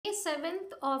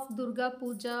27th of Durga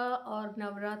Puja or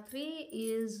Navratri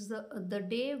is the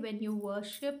day when you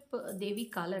worship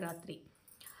Devi Kalarathri.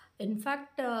 In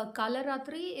fact,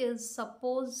 Kalaratri is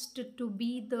supposed to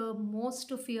be the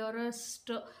most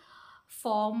fiercest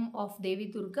form of Devi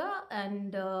Durga,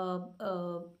 and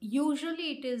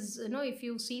usually it is, if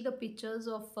you see the pictures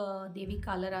of Devi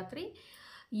Kalaratri,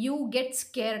 you get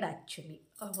scared actually.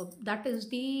 That is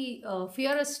the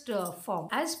fiercest form.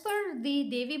 As per the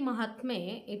Devi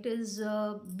Mahatme, it is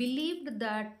believed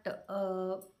that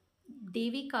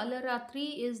Devi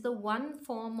Kalaratri is the one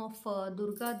form of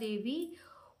Durga Devi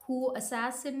who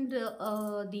assassinated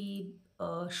the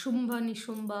Shumbha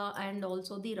Nishumbha and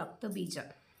also the Rakta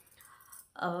Bija.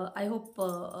 I hope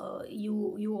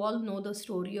you all know the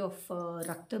story of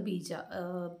Rakta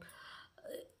Bija.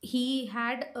 He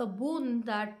had a boon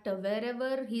that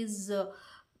wherever his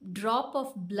drop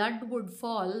of blood would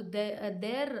fall,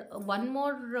 there one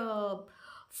more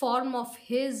form of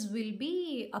his will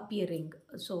be appearing.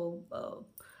 So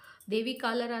Devi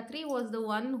Kalaratri was the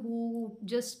one who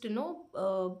just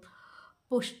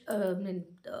pushed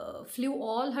flew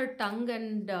all her tongue,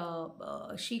 and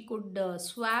she could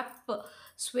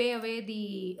sway away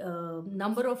the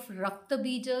number of Rakta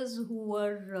Bijas who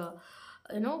were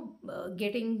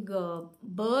getting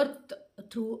birth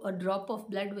through a drop of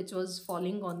blood which was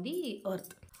falling on the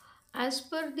earth. As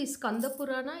per the Skanda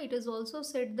Purana, it is also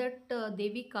said that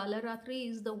Devi Kalaratri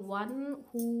is the one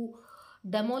who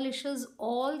demolishes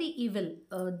all the evil.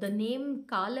 The name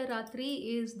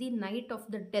Kalaratri is the night of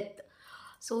the death.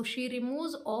 So she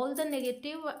removes all the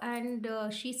negative, and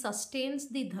she sustains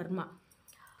the dharma.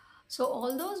 So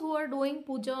all those who are doing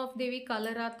puja of Devi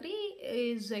Kalaratri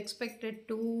is expected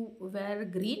to wear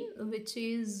green, which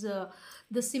is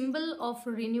the symbol of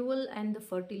renewal and the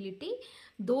fertility.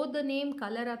 Though the name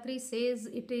Kalaratri says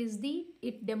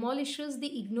it demolishes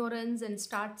the ignorance and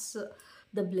starts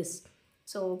the bliss.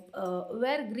 So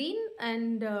wear green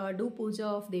and do puja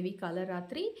of Devi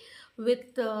Kalaratri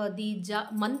with the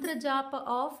mantra japa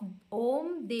of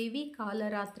Om Devi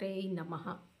Kalarathri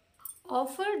Namah.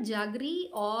 Offer Jaggery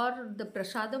or the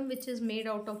Prasadam which is made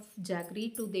out of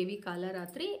Jaggery to Devi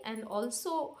Kalarathri, and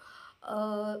also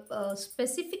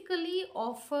specifically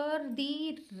offer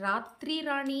the Rathri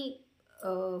Rani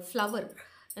flower,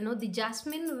 the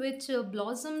jasmine which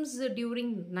blossoms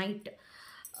during night.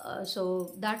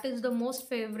 So that is the most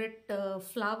favorite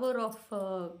flower of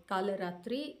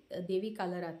Kalaratri, Devi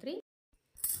Kalaratri.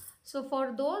 So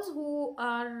for those who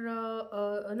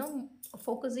are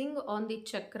focusing on the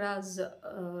chakras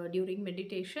during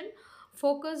meditation,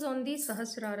 focus on the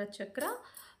Sahasrara chakra,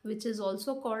 which is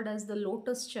also called as the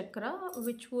lotus chakra,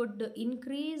 which would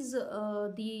increase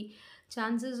the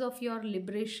chances of your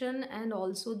liberation and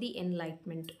also the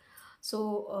enlightenment.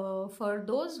 So for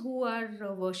those who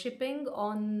are worshipping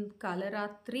on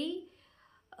Kalaratri,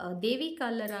 Devi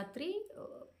Kalarathri,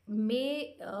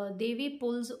 may Devi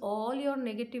pulls all your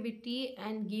negativity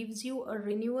and gives you a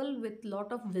renewal with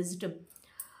lot of wisdom.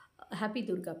 Happy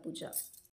Durga Puja.